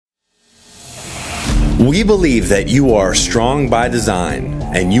We believe that you are strong by design,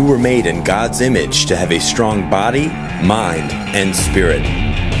 and you were made in God's image to have a strong body, mind, and spirit.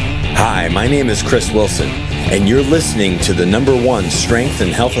 Hi, my name is Chris Wilson, and you're listening to the #1 Strength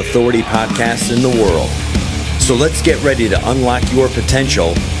and Health Authority podcast in the world. So let's get ready to unlock your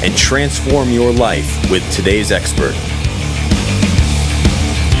potential and transform your life with today's expert.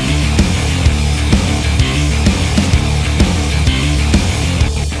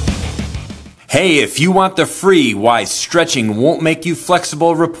 Hey, if you want the free Why Stretching Won't Make You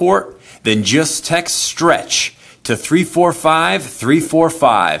Flexible report, then just text STRETCH to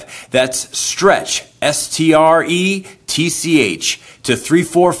 345-345. That's STRETCH, STRETCH, to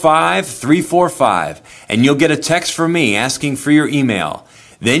 345-345, and you'll get a text from me asking for your email.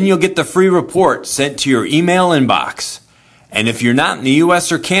 Then you'll get the free report sent to your email inbox. And if you're not in the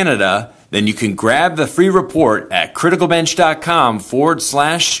US or Canada, then you can grab the free report at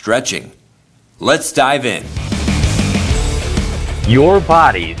criticalbench.com/stretching. Let's dive in. Your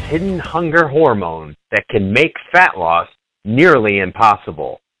body's hidden hunger hormone that can make fat loss nearly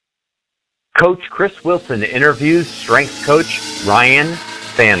impossible. Coach Chris Wilson interviews strength coach Ryan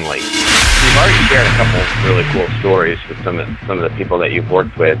Faehnle. You've already shared a couple really cool stories with some of the people that you've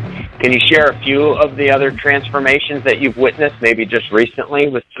worked with. Can you share a few of the other transformations that you've witnessed, maybe just recently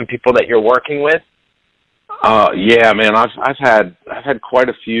with some people that you're working with? Yeah, man, I've had quite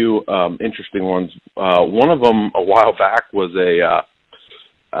a few interesting ones. One of them a while back was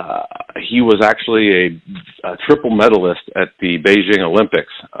he was actually a triple medalist at the Beijing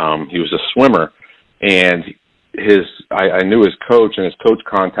Olympics. He was a swimmer, and I knew his coach, and his coach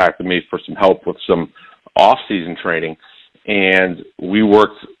contacted me for some help with some off-season training, and we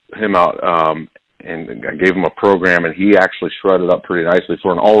worked him out, and I gave him a program, and he actually shredded up pretty nicely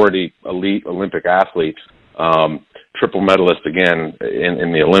for an already elite Olympic athlete. Triple medalist again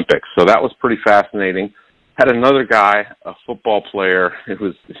in the Olympics. So that was pretty fascinating. Had another guy, a football player. He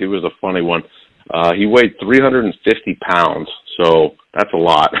was a funny one. He weighed 350 pounds, so that's a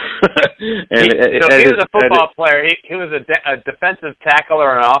lot. He was a football player. He was a defensive tackle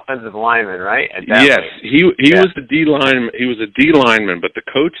or an offensive lineman, right? Yes, he was the D lineman. He was a D lineman, but the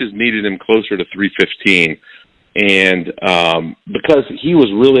coaches needed him closer to 315, and because he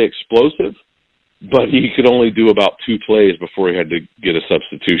was really explosive. But he could only do about 2 plays before he had to get a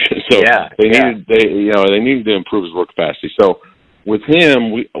substitution. So they needed to improve his work capacity. So with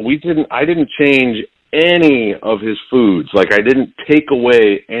him, I didn't change any of his foods. Like, I didn't take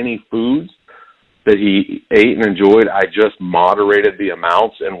away any foods that he ate and enjoyed. I just moderated the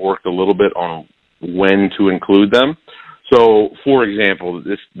amounts and worked a little bit on when to include them. So, for example,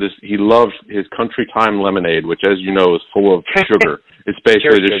 he loves his Country Time lemonade, which, as you know, is full of sugar. It's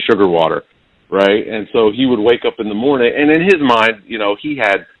basically just sugar water. Right, and so he would wake up in the morning, and in his mind,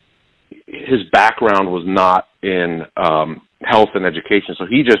 his background was not in health and education, so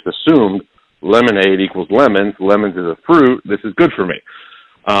he just assumed lemonade equals lemons. Lemons is a fruit. This is good for me.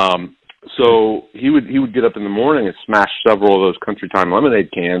 So he would get up in the morning and smash several of those Country Time lemonade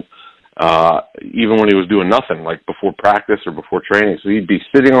cans, even when he was doing nothing, like before practice or before training. So he'd be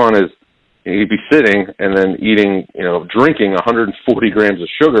sitting and then eating, drinking 140 grams of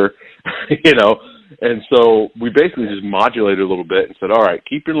sugar, and so we basically just modulated a little bit and said, all right,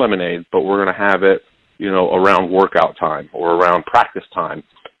 keep your lemonade, but we're going to have it, around workout time or around practice time,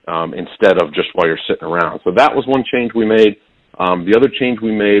 instead of just while you're sitting around. So that was one change we made. The other change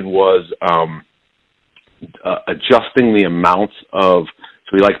we made was, adjusting the amounts so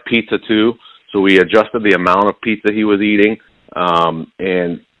we like pizza too. So we adjusted the amount of pizza he was eating,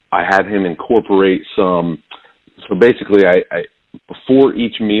 and I had him incorporate so basically I before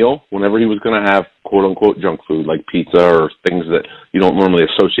each meal, whenever he was going to have quote-unquote junk food like pizza or things that you don't normally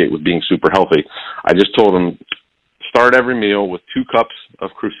associate with being super healthy, I just told him, start every meal with 2 cups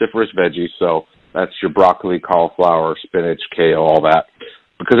of cruciferous veggies, so that's your broccoli, cauliflower, spinach, kale, all that,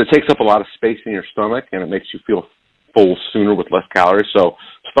 because it takes up a lot of space in your stomach and it makes you feel full sooner with less calories. So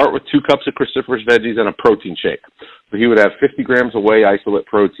start with 2 cups of cruciferous veggies and a protein shake. So he would have 50 grams of whey isolate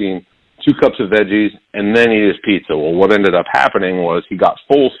protein, 2 cups of veggies, and then eat his pizza. Well, what ended up happening was he got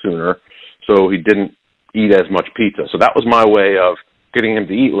full sooner, so he didn't eat as much pizza. So that was my way of getting him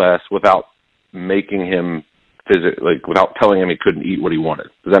to eat less without making him without telling him he couldn't eat what he wanted.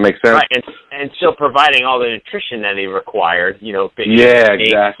 Does that make sense? Right, and still providing all the nutrition that he required.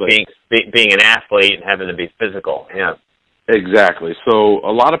 Exactly. Being an athlete and having to be physical. Yeah. Exactly. So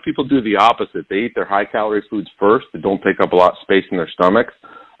a lot of people do the opposite. They eat their high-calorie foods first that don't take up a lot of space in their stomachs,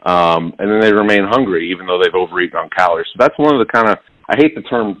 and then they remain hungry even though they've overeaten on calories. So that's one of the I hate the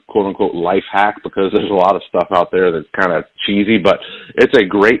term quote-unquote life hack because there's a lot of stuff out there that's kind of cheesy, but it's a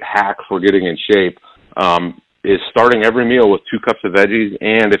great hack for getting in shape. is starting every meal with 2 cups of veggies,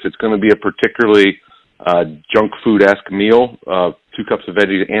 and if it's going to be a particularly junk food-esque meal, 2 cups of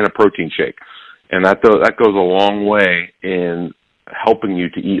veggies and a protein shake. And that goes a long way in helping you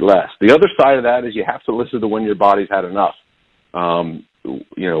to eat less. The other side of that is you have to listen to when your body's had enough.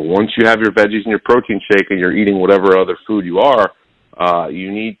 Once you have your veggies and your protein shake and you're eating whatever other food you are,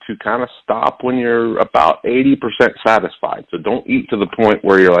 you need to kind of stop when you're about 80% satisfied. So don't eat to the point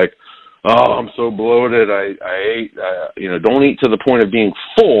where you're like, oh, I'm so bloated, I ate. Don't eat to the point of being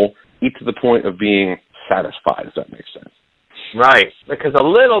full. Eat to the point of being satisfied, if that makes sense. Right, because a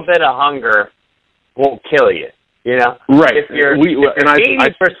little bit of hunger won't kill you. Right. If you're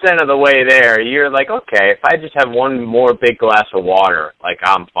 80% of the way there, you're like, okay, if I just have one more big glass of water, like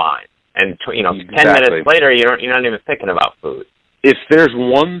I'm fine. And 10 minutes later, you're not even thinking about food. If there's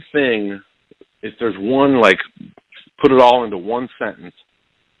one, like, put it all into one sentence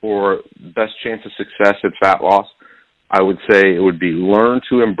for best chance of success at fat loss, I would say it would be learn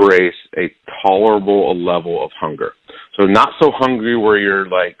to embrace a tolerable level of hunger. So not so hungry where you're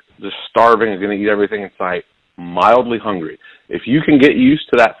like just starving and going to eat everything in sight. Mildly hungry. If you can get used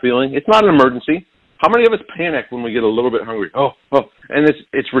to that feeling, it's not an emergency. How many of us panic when we get a little bit hungry? Oh, and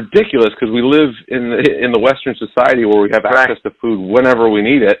it's ridiculous because we live in the Western society where we have access to food whenever we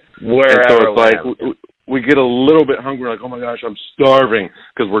need it. Wherever. And so it's like we get a little bit hungry, like, oh my gosh, I'm starving,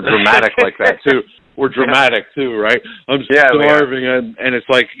 because we're dramatic like that too. We're dramatic too, right? I'm starving, and it's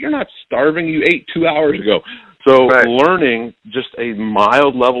like, you're not starving. You ate 2 hours ago. So learning just a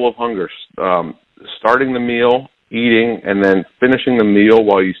mild level of hunger, starting the meal, eating, and then finishing the meal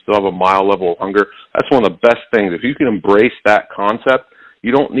while you still have a mild level of hunger, that's one of the best things. If you can embrace that concept,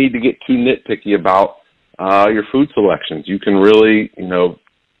 you don't need to get too nitpicky about your food selections. You can really,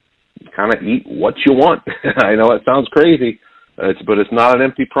 kind of eat what you want. I know it sounds crazy, but it's not an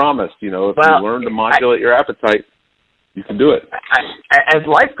empty promise. If you learn to modulate your appetite, you can do it. As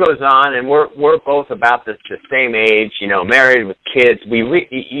life goes on, and we're both about the same age, married with kids,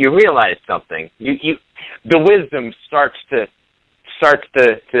 you realize something. The wisdom starts to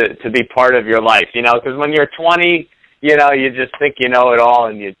be part of your life, because when you're 20, you just think you know it all,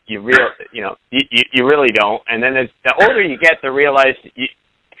 and you really don't. And then the older you get,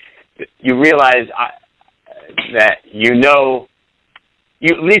 you realize that you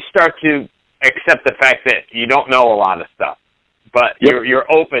at least start to accept the fact that you don't know a lot of stuff, but you're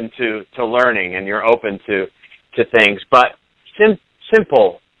open to learning, and you're open to things. But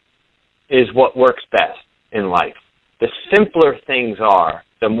simple is what works best in life. The simpler things are,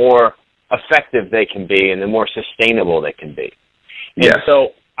 the more effective they can be, and the more sustainable they can be. Yes. And so,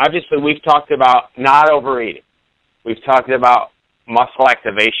 obviously, we've talked about not overeating. We've talked about muscle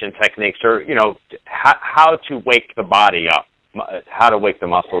activation techniques, or how to wake the body up, how to wake the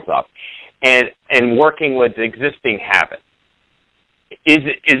muscles up. And working with existing habits.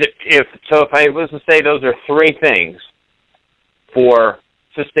 If I was to say those are 3 things for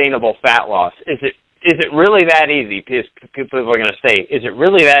sustainable fat loss, is it really that easy? Because people are going to say, is it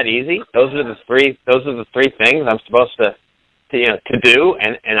really that easy? Those are the three things I'm supposed to do,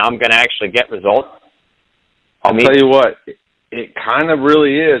 and I'm going to actually get results. I'll tell you what, it kind of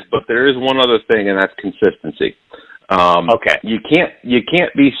really is, but there is one other thing, and that's consistency. Okay. You can't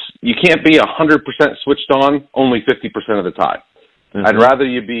be 100% switched on only 50% of the time. Mm-hmm. I'd rather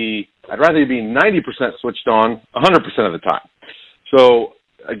you be 90% switched on 100% of the time. So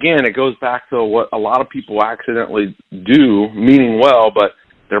again, it goes back to what a lot of people accidentally do, meaning well, but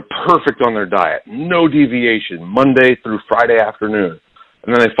they're perfect on their diet, no deviation, Monday through Friday afternoon,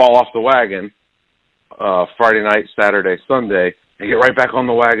 and then they fall off the wagon Friday night, Saturday, Sunday. They get right back on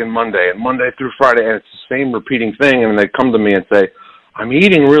the wagon Monday, and Monday through Friday, and it's the same repeating thing, and they come to me and say, I'm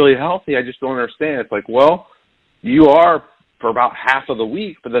eating really healthy, I just don't understand. It's like, well, you are for about half of the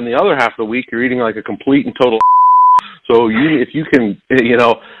week, but then the other half of the week, you're eating like a complete and total. So if you can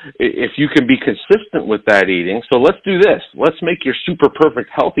be consistent with that eating, so let's do this. Let's make your super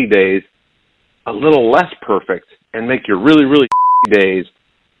perfect healthy days a little less perfect, and make your really, really days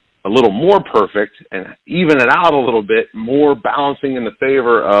a little more perfect, and even it out a little bit, more balancing in the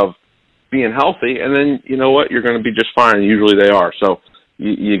favor of being healthy, and then you know what, you're going to be just fine, and usually they are. So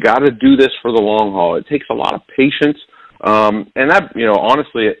you got to do this for the long haul. It takes a lot of patience, and that,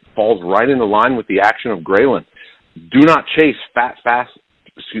 honestly, it falls right into line with the action of ghrelin. Do not chase fast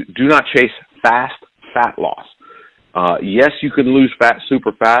fat loss. Yes, you can lose fat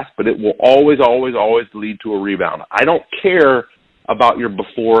super fast, but it will always, always, always lead to a rebound. I don't care about your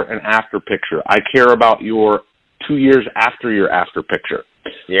before and after picture. I care about your 2 years after your after picture.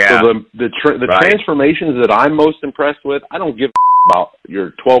 Yeah. So the transformations that I'm most impressed with, I don't give about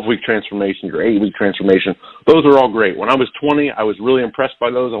your 12-week transformation, your 8-week transformation. Those are all great. When I was 20, I was really impressed by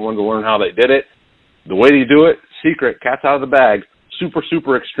those. I wanted to learn how they did it. The way you do it, secret, cat's out of the bag, super,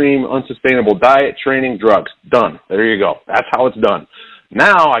 super extreme, unsustainable diet, training, drugs. Done. There you go. That's how it's done.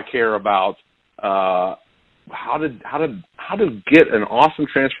 Now I care about how to get an awesome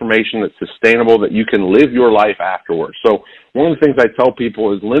transformation that's sustainable, that you can live your life afterwards. So one of the things I tell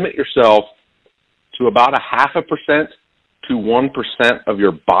people is limit yourself to about 0.5% to 1% of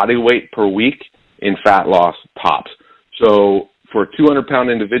your body weight per week in fat loss tops. So for a 200-pound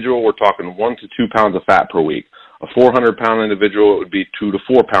individual, we're talking 1 to 2 pounds of fat per week. A 400-pound individual, it would be 2 to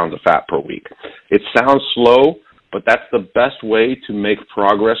 4 pounds of fat per week. It sounds slow, but that's the best way to make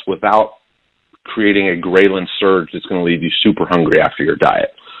progress without creating a ghrelin surge that's going to leave you super hungry after your diet.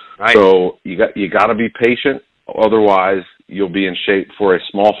 Right. So you got to be patient. Otherwise, you'll be in shape for a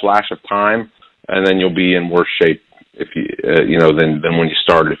small flash of time, and then you'll be in worse shape if than when you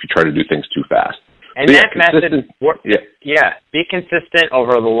started if you try to do things too fast. And that method, be consistent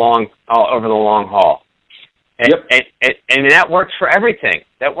over the long haul. And, and that works for everything.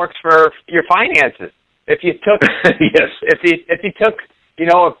 That works for your finances. If you took if you took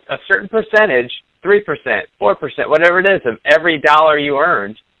a certain percentage, 3%, 4%, whatever it is, of every dollar you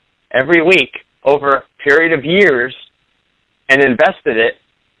earned every week over a period of years and invested it,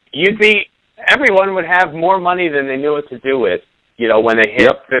 everyone would have more money than they knew what to do with, when they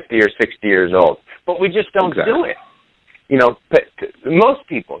hit 50 or 60 years old. But we just don't do it. Most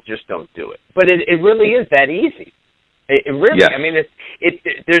people just don't do it. But it really is that easy. It really, I mean,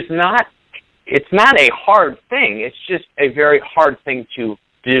 it's not a hard thing. It's just a very hard thing to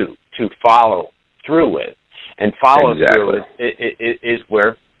do, to follow through with. And follow through is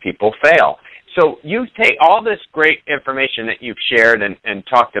where people fail. So you take all this great information that you've shared and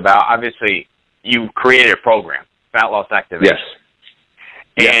talked about. Obviously, you created a program, Fat Loss Activation. Yes.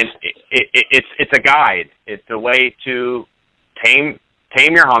 And it's a guide. It's a way to tame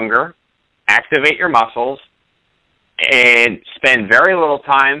your hunger, activate your muscles, and spend very little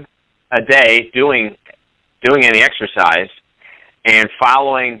time a day doing any exercise and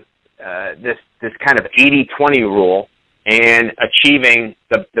following this kind of 80-20 rule and achieving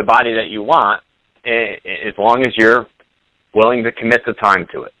the body that you want, as long as you're willing to commit the time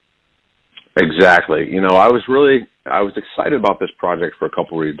to it. Exactly. I was excited about this project for a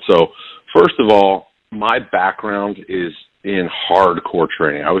couple reasons. So, first of all, my background is in hardcore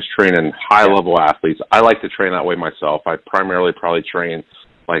training. I was training high-level athletes. I like to train that way myself. I primarily probably train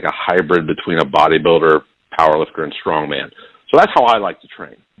like a hybrid between a bodybuilder, powerlifter, and strongman. So that's how I like to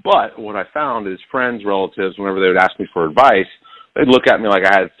train. But what I found is friends, relatives, whenever they would ask me for advice, they'd look at me like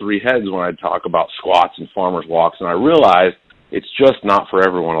I had three heads when I'd talk about squats and farmer's walks, and I realized it's just not for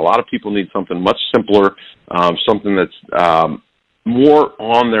everyone. A lot of people need something much simpler, something that's more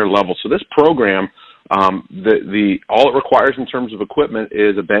on their level. So this program, all it requires in terms of equipment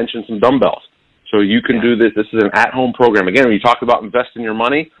is a bench and some dumbbells. So you can do this. This is an at-home program. Again, when you talk about investing your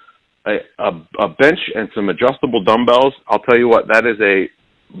money, a bench and some adjustable dumbbells, I'll tell you what, that is a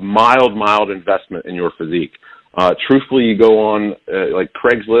mild investment in your physique. Truthfully, you go on like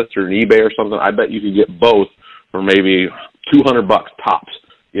Craigslist or an eBay or something, I bet you could get both for maybe $200 tops.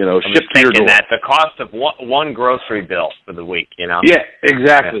 Shipped to your door. That the cost of one grocery bill for the week. Yeah,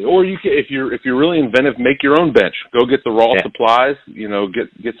 exactly. Yeah. Or you can, if you're really inventive, make your own bench. Go get the raw supplies.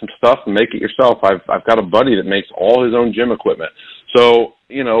 Get some stuff and make it yourself. I've got a buddy that makes all his own gym equipment. So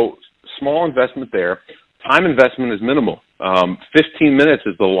small investment there. Time investment is minimal. 15 minutes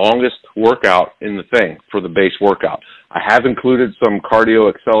is the longest workout in the thing for the base workout. I have included some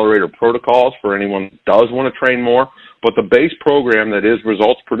cardio accelerator protocols for anyone who does want to train more, but the base program that is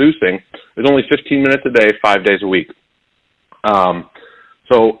results producing is only 15 minutes a day, 5 days a week.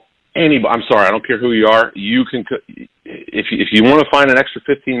 So I'm sorry, I don't care who you are. You can, if you want to find an extra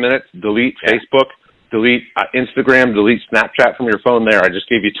 15 minutes, delete Facebook, delete Instagram, delete Snapchat from your phone there. I just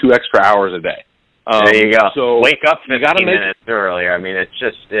gave you 2 extra hours a day. There you go. So wake up 15 minutes earlier. I mean, it's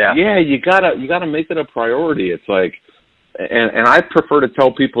just Yeah, you gotta make it a priority. It's like, and I prefer to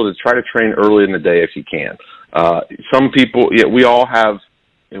tell people to try to train early in the day if you can. Some people, we all have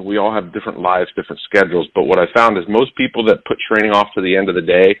different lives, different schedules. But what I found is most people that put training off to the end of the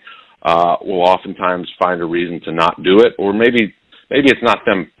day will oftentimes find a reason to not do it, or maybe it's not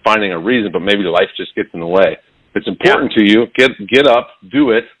them finding a reason, but maybe life just gets in the way. If it's important to you, get up,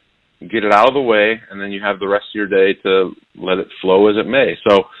 do it. Get it out of the way, and then you have the rest of your day to let it flow as it may.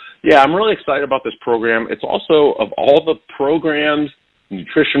 So, I'm really excited about this program. It's also, of all the programs,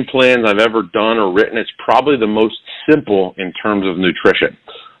 nutrition plans I've ever done or written, it's probably the most simple in terms of nutrition.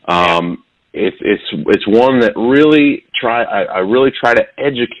 it's one that I really try to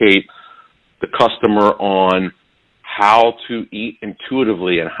educate the customer on how to eat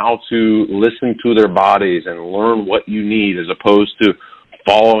intuitively and how to listen to their bodies and learn what you need, as opposed to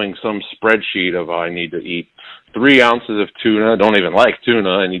following some spreadsheet of, I need to eat 3 ounces of tuna, don't even like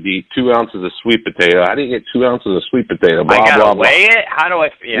tuna, and you eat 2 ounces of sweet potato. How do you get 2 ounces of sweet potato? Blah, I gotta blah, weigh blah. it? How do I...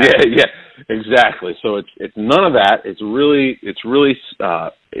 Yeah, exactly. So it's none of that. It's really,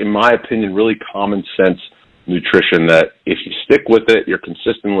 in my opinion, really common sense nutrition that if you stick with it, you're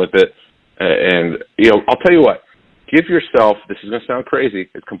consistent with it. And, I'll tell you what, give yourself, this is going to sound crazy,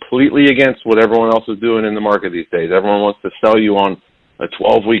 it's completely against what everyone else is doing in the market these days. Everyone wants to sell you on a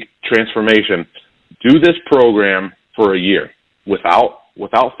 12-week transformation. Do this program for a year without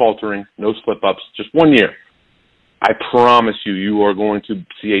faltering, no slip-ups, just 1 year. I promise you are going to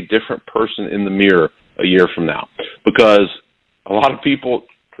see a different person in the mirror a year from now, because a lot of people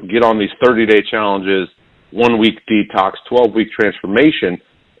get on these 30-day challenges, 1-week detox, 12-week transformation,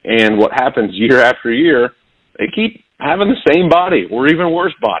 and what happens year after year, they keep having the same body or even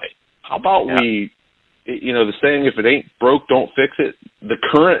worse body. How about the saying, if it ain't broke, don't fix it. The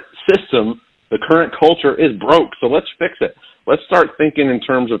current system, the current culture is broke, so let's fix it. Let's start thinking in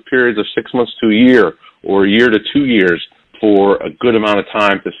terms of periods of 6 months to a year or a year to 2 years for a good amount of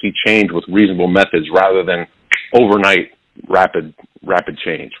time to see change with reasonable methods rather than overnight rapid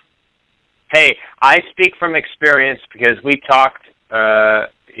change. Hey, I speak from experience because we talked,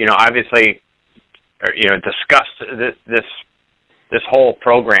 obviously, discussed this whole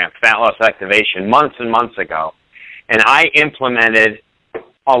program, Fat Loss Activation, months and months ago, and I implemented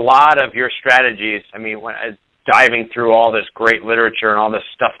a lot of your strategies. I mean, when diving through all this great literature and all this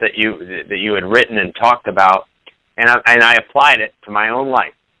stuff that you had written and talked about, and I applied it to my own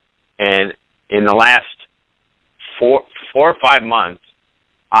life. And in the last 4 or 5 months,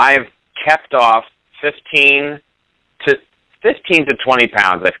 I've kept off 15 to 20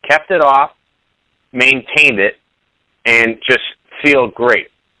 pounds. I've kept it off, maintained it, and just feel great.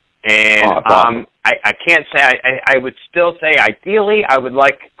 And I can't say, I would still say ideally I would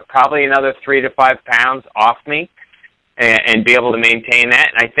like probably another 3 to 5 pounds off me and be able to maintain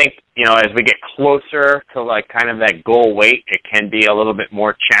that. And I think, as we get closer to like kind of that goal weight, it can be a little bit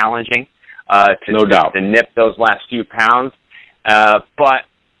more challenging to nip those last few pounds. But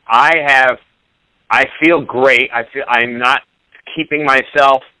I feel great. I'm not keeping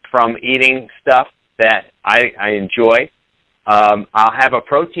myself from eating stuff that I enjoy. I'll have a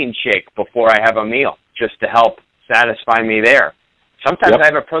protein shake before I have a meal just to help satisfy me there. Sometimes I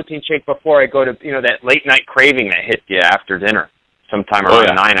have a protein shake before I go to, that late night craving that hits you after dinner, sometime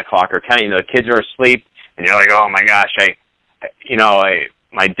around 9 o'clock or 10. The kids are asleep, and you're like, oh my gosh,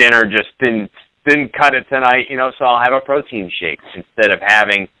 my dinner just didn't cut it tonight, so I'll have a protein shake instead of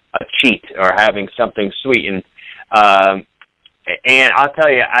having a cheat or having something sweet. And I'll tell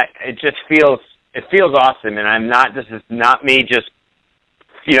you, it feels awesome, and this is not me just,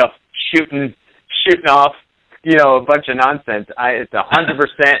 shooting off, a bunch of nonsense. It's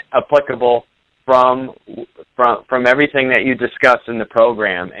 100% applicable from everything that you discussed in the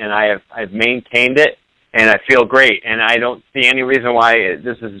program, and I've maintained it, and I feel great, and I don't see any reason why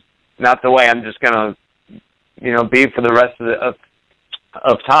this is not the way I'm just going to, be for the rest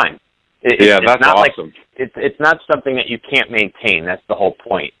of time. That's not awesome. It's not something that you can't maintain. That's the whole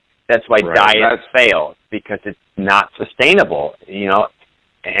point. That's why diets fail, because it's not sustainable,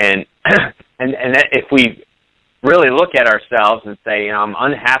 and if we really look at ourselves and say, I'm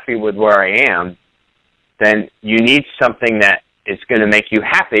unhappy with where I am, then you need something that is going to make you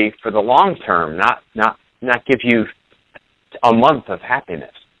happy for the long term, not give you a month of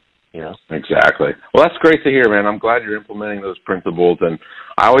happiness, Exactly. Well, that's great to hear, man. I'm glad you're implementing those principles, and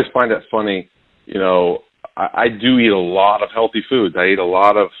I always find it funny, I do eat a lot of healthy foods. I eat a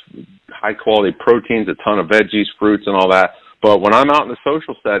lot of high-quality proteins, a ton of veggies, fruits, and all that. But when I'm out in the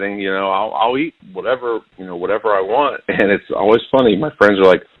social setting, I'll eat whatever I want. And it's always funny. My friends are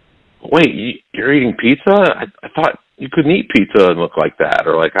like, wait, you're eating pizza? I thought you couldn't eat pizza and look like that.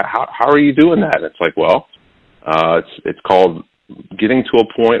 Or like, how are you doing that? And it's like, well, it's called getting to a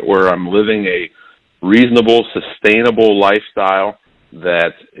point where I'm living a reasonable, sustainable lifestyle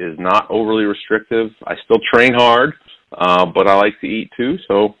that is not overly restrictive. I still train hard, but I like to eat too.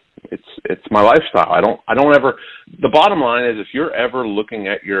 So it's my lifestyle. I don't ever, the bottom line is, if you're ever looking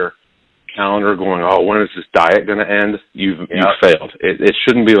at your calendar going, oh, when is this diet going to end? You've failed. It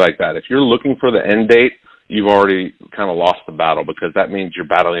shouldn't be like that. If you're looking for the end date, you've already kind of lost the battle, because that means you're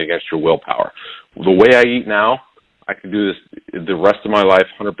battling against your willpower. The way I eat now, I can do this the rest of my life,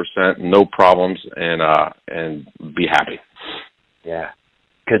 100%, no problems, and be happy. Yeah.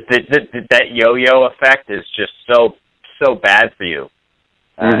 because that yo-yo effect is just so bad for you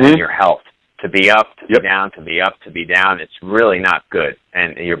and your health. To be up, to be down, to be up, to be down, it's really not good,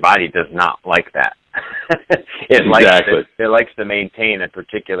 and your body does not like that. It likes to maintain a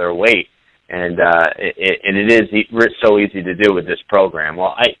particular weight, and it is so easy to do with this program.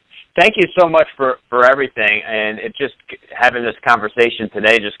 Well, I thank you so much for everything, and it just having this conversation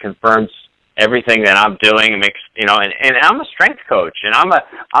today just confirms everything that I'm doing. It makes and I'm a strength coach, and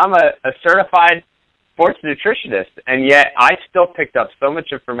I'm a certified sports nutritionist, and yet I still picked up so much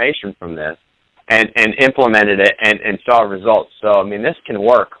information from this and implemented it and saw results. So I mean, this can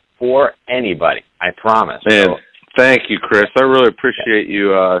work for anybody, I promise. Man, thank you, Chris. I really appreciate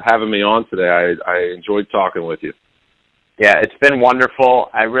you having me on today. I enjoyed talking with you. Yeah, it's been wonderful.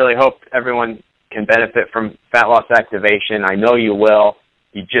 I really hope everyone can benefit from fat loss activation. I know you will.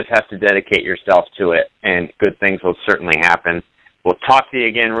 You just have to dedicate yourself to it, and good things will certainly happen. We'll talk to you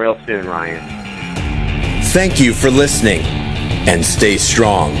again real soon, Ryan. Thank you for listening, and stay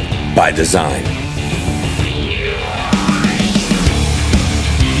strong by design.